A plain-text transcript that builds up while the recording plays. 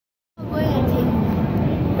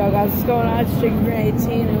guys, what's going on? It's Chicken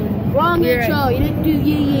 18 and wrong intro, you didn't do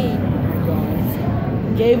yee.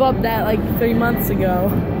 Gave up that like 3 months ago.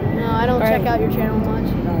 No, I don't check out your channel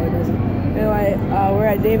much. No, it doesn't. Anyway, we're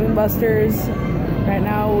at Dave & Buster's. Right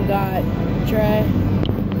now we got Trey,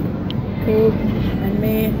 Coop, and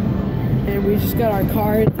me. And we just got our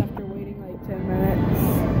cards after waiting like 10 minutes.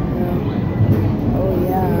 Oh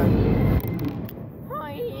yeah. Oh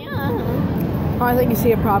yeah. Oh, I think you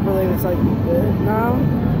see it properly. It's like, no?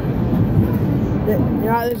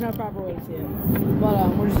 There's no proper way to see it. But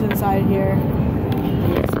we're just inside here.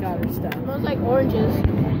 We just got our stuff. It smells like oranges.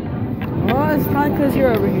 Oh, it's probably because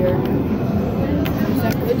you're over here.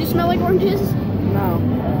 Did you smell like oranges? No,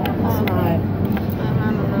 it's not. I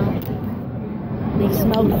don't know. They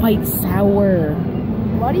smell quite sour.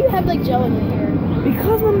 Why do you have like gel in your hair?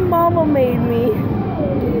 Because my mama made me.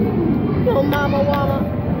 Yo, mama llama.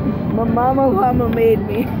 My mama llama made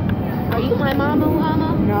me. Are you my mama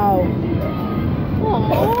llama? No.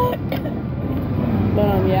 Aww.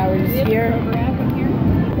 But yeah, we're just here.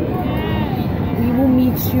 We will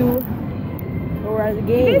meet you when we're at the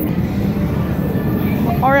game.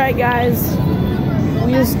 Alright guys.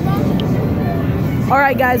 We just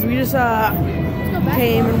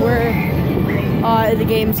came and we're in the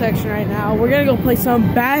game section right now. We're gonna go play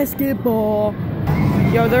some basketball.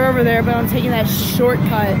 Yo, they're over there, but I'm taking that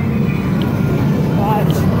shortcut.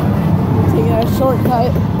 Watch. I'm taking that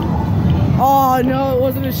shortcut. Oh no, it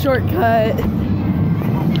wasn't a shortcut.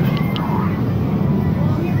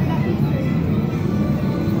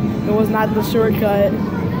 It was not the shortcut.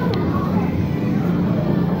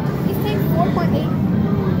 These take 4.8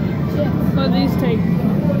 chips. What do these take?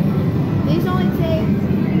 These only take...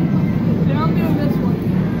 Then I'm doing this one.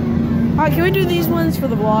 Alright, can we do these ones for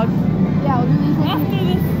the vlog? Yeah, we'll do these ones. After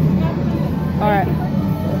this. Alright.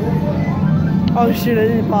 Oh shoot, I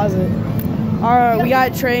didn't pause it. Alright, we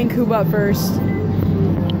got Trey and Coop up first.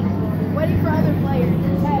 Waiting for other players.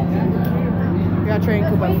 We got Trey and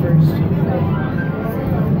Coop up first.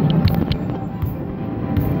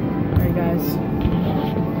 Alright guys.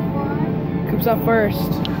 Coop's up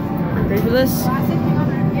first. Ready for this?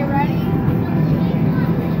 Get ready.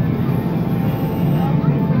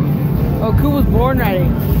 Oh, Coop was born ready.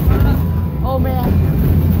 Oh man.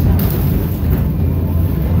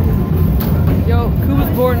 Yo, Coop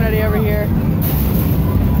was born ready over here.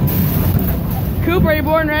 Coop, are you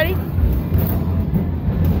born ready?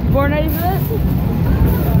 Born ready for this?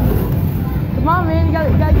 Come on, man, you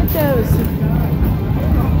gotta get those.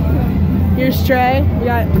 Here's Trey. We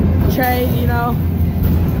got Trey, you know,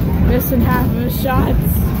 missing half of his shots.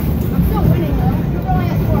 I'm still winning though. You're only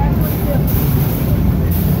at 4. I'm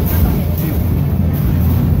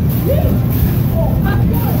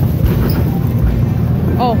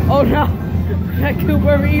 42. Oh no. We got Coop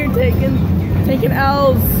over here taking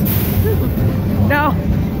L's. No.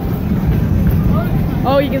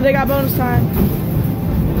 Oh, they got bonus time.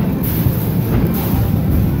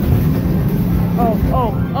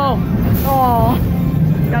 Oh.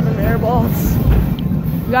 Got them air balls.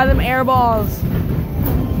 We got them air balls.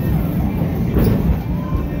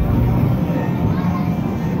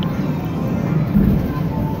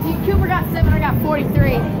 Cooper got 7, I got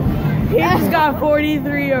 43. He just got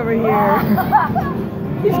 43 over here.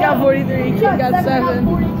 He's got 43, Kid got 7.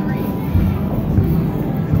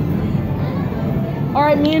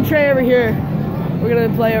 Alright, me and Trey over here. We're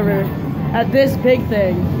gonna play over at this big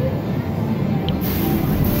thing.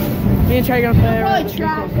 Me and Trey are gonna play over at this big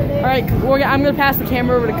thing. Alright, I'm gonna pass the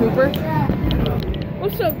camera over to Cooper.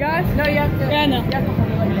 What's up, guys? No, you have to. Yeah, no.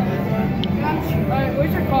 Alright,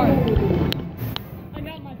 where's your card? I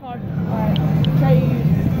got my card. Alright, Trey, you.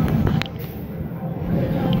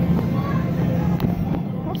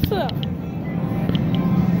 What's up?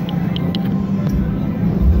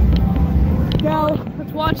 Now,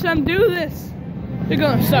 let's watch them do this. They're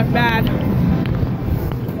gonna suck bad.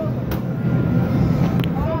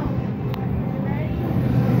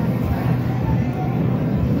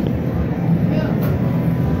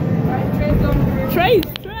 Trey's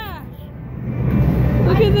trash.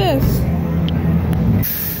 Look at this.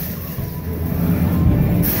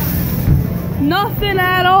 Nothing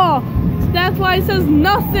at all. That's why it says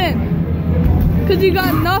nothing. Because you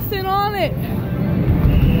got nothing on it.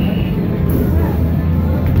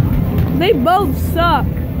 They both suck.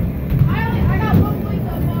 I got 1 point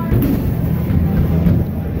so far.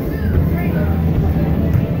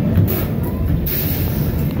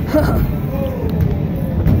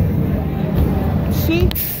 See?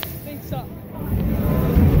 They suck.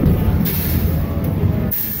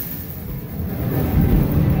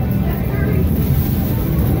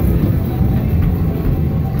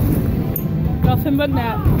 nothing but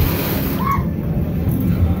net.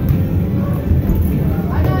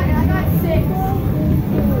 I got 6.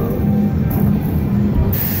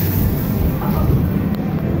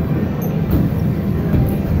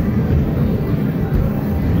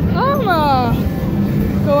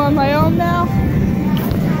 Go on my own now.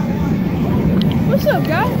 What's up,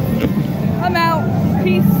 guys? I'm out.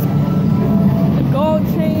 Peace. The gold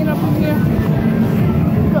chain up in here.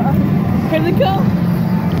 Here they go.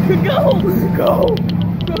 Go.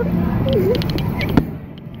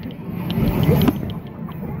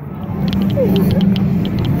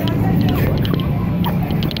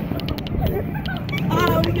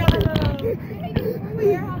 Oh, we got him.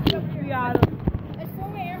 It's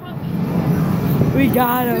 4-way air hockey. We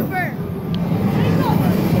got him. Super.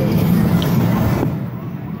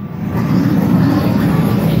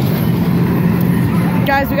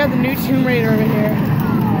 Guys, we got the new Tomb Raider over here.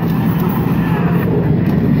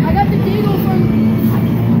 I got the Deagle from.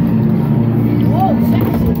 Whoa,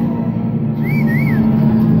 sexy.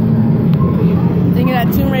 Thinking that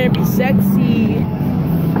Tomb Raider be sexy.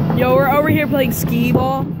 Yo, we're over here playing skee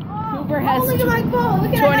ball. Cooper has look at my ball.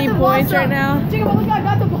 Look at 20 points right now. Check out, look, I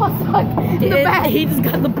got the ball stuck in the back. He just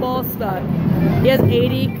got the ball stuck. He has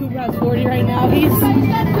 80. Cooper has 40 right now. He's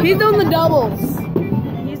doing the doubles.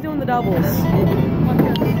 He's doing the doubles.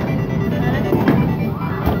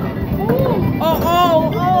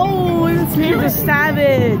 Oh! This man's a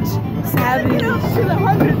savage. Savage.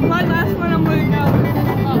 My last one, I'm going to go.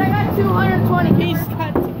 I got 220. He's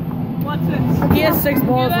got. What's this? He has 6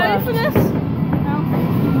 balls You ready left. for this? No.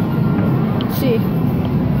 See.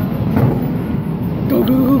 Go.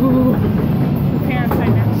 The parents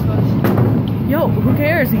right next to us. Yo, who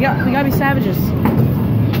cares? We gotta be savages.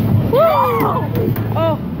 Woo!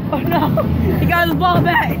 Oh no! He got his ball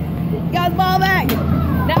back.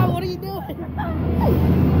 Now what are you doing?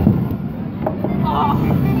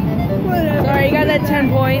 Sorry, you got that 10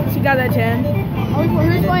 points. You got that 10.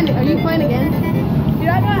 Who's playing? Are you playing again?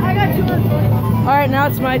 Yeah, I got 220. All right, now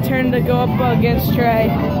it's my turn to go up against Trey.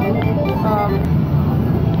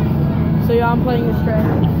 So yeah, I'm playing against Trey.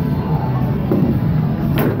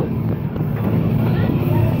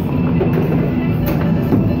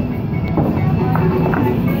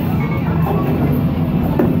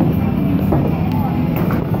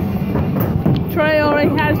 Trey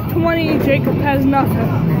already has 20, Jacob has nothing.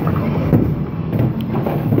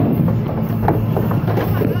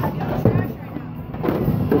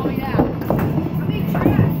 Oh yeah. I'm being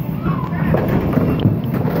trash.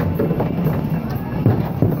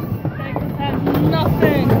 Jacob has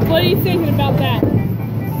nothing. What are you thinking about that?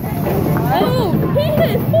 Oh, he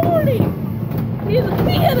hit 40. He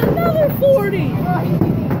hit another 40.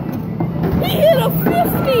 He hit a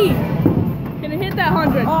 50. Can it hit that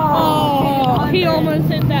 100? Oh, he almost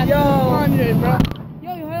hit that 100, bro.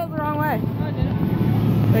 Yo, you held it the wrong way. No, I didn't.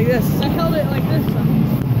 Like this. I held it like this. I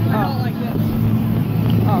held it like this.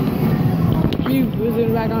 Oh. You was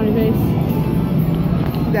it back on your face.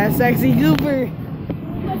 That sexy Cooper.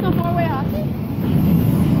 That's a 4-way hockey.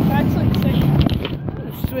 That's like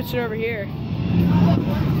 6. Switch it over here.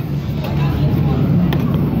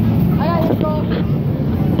 I got this ball.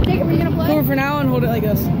 Jacob, are you gonna play? Cooper, for now and hold it like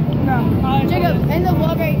this. No. Jacob, end the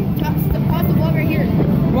vlog right. Pause the vlog right here.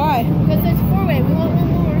 Why? Because it's 4-way. We want one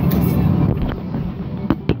more.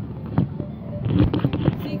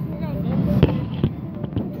 See, we're gonna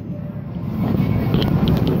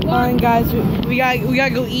Alright guys, we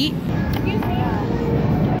gotta go eat.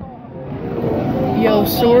 Yo,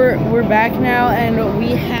 so we're back now and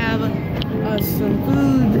we have some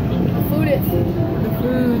food. The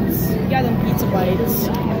foods. We got them pizza bites.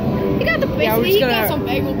 He got the big. Yeah, we're just he gonna- got some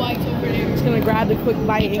bagel bites over there. Just gonna grab the quick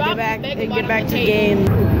bite and Drop get the back bagel bite on to the game.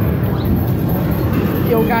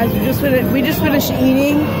 Yo guys, we just finished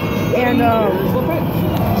eating and you know, we're playing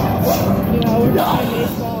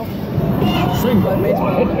baseball. Single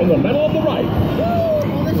wide in the middle of the right.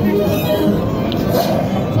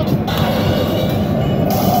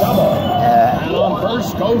 Double. And on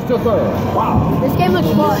first goes to third. Wow. This game looks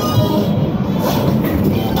fun.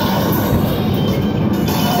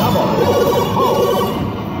 Double.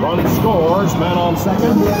 Run scores. Man on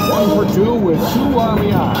second. 1 for 2 with 2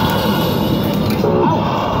 RBI. Out.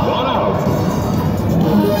 1 out.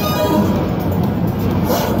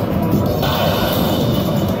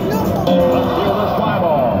 Left fielder fly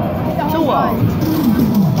ball. 2 out.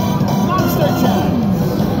 Monster chance.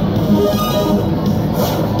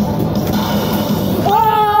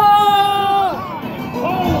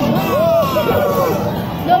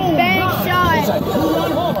 The bank It's a shot.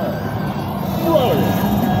 2-run homer. Brilliant.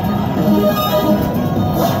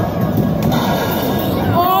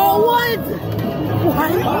 Oh!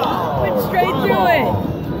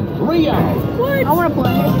 out. What? I want to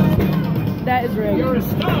play. That is rigged. You're a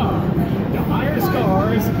star. The higher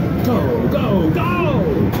scores. Go, go,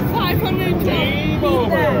 go. 512. Game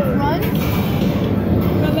over. Run.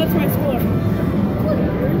 No, that's my score.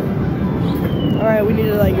 All right, we need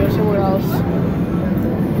to like go somewhere else.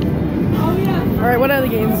 Oh yeah. All right, what other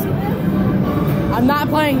games? I'm not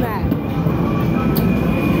playing that.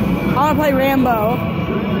 I want to play Rambo.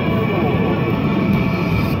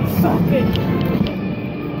 Suck it.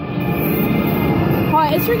 Oh,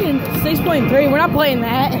 it's freaking 6.3. We're not playing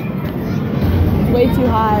that. It's way too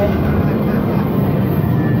high.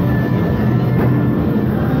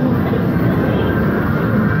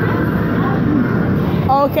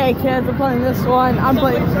 Okay, kids, we're playing this one. I'm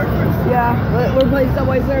playing. Yeah, we're playing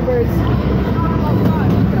Subway Surfers.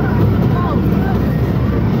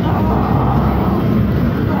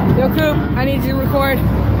 Yo, Coop, I need you to record.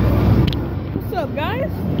 What's up,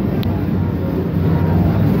 guys?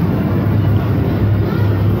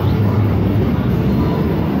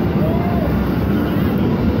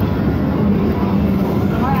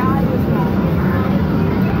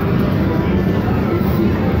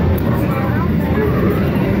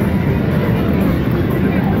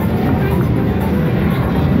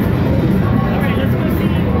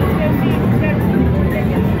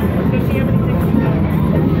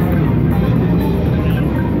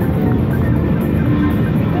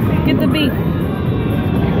 Get the beat.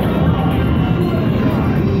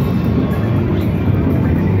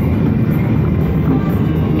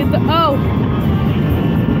 Get the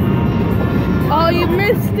oh, you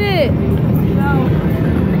missed it.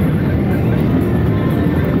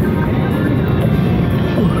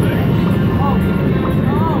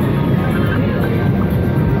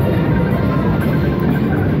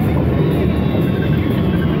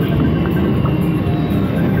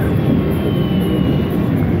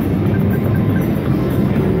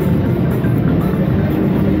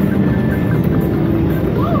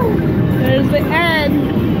 There's the end.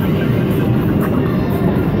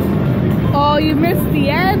 Oh, you missed the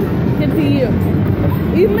end? Get to you.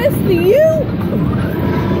 You missed the U?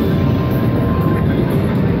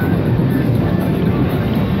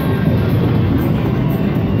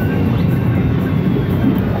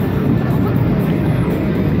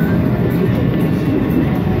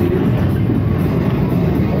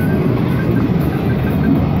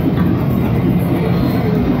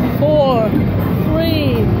 Four,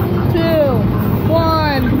 three, two,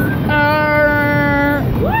 one.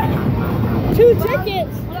 What? 2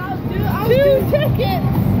 tickets. Two tickets.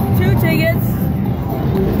 2 tickets.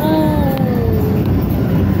 Oh.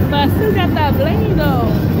 But I still got that bling though.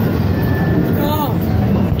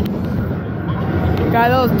 God,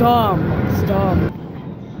 that was dumb. It's dumb.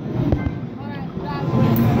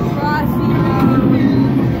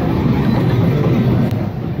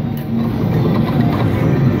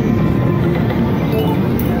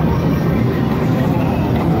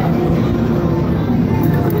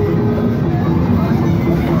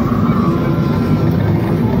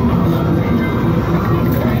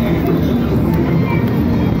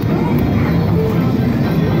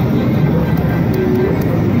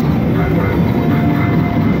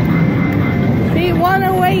 Beat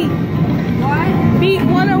 108. What? Beat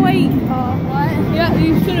 108. What? Yeah,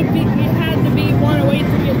 you should have beat. You had to beat 108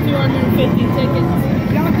 to get 250 tickets.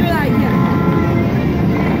 Don't do that again.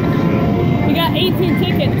 You got 18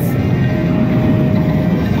 tickets.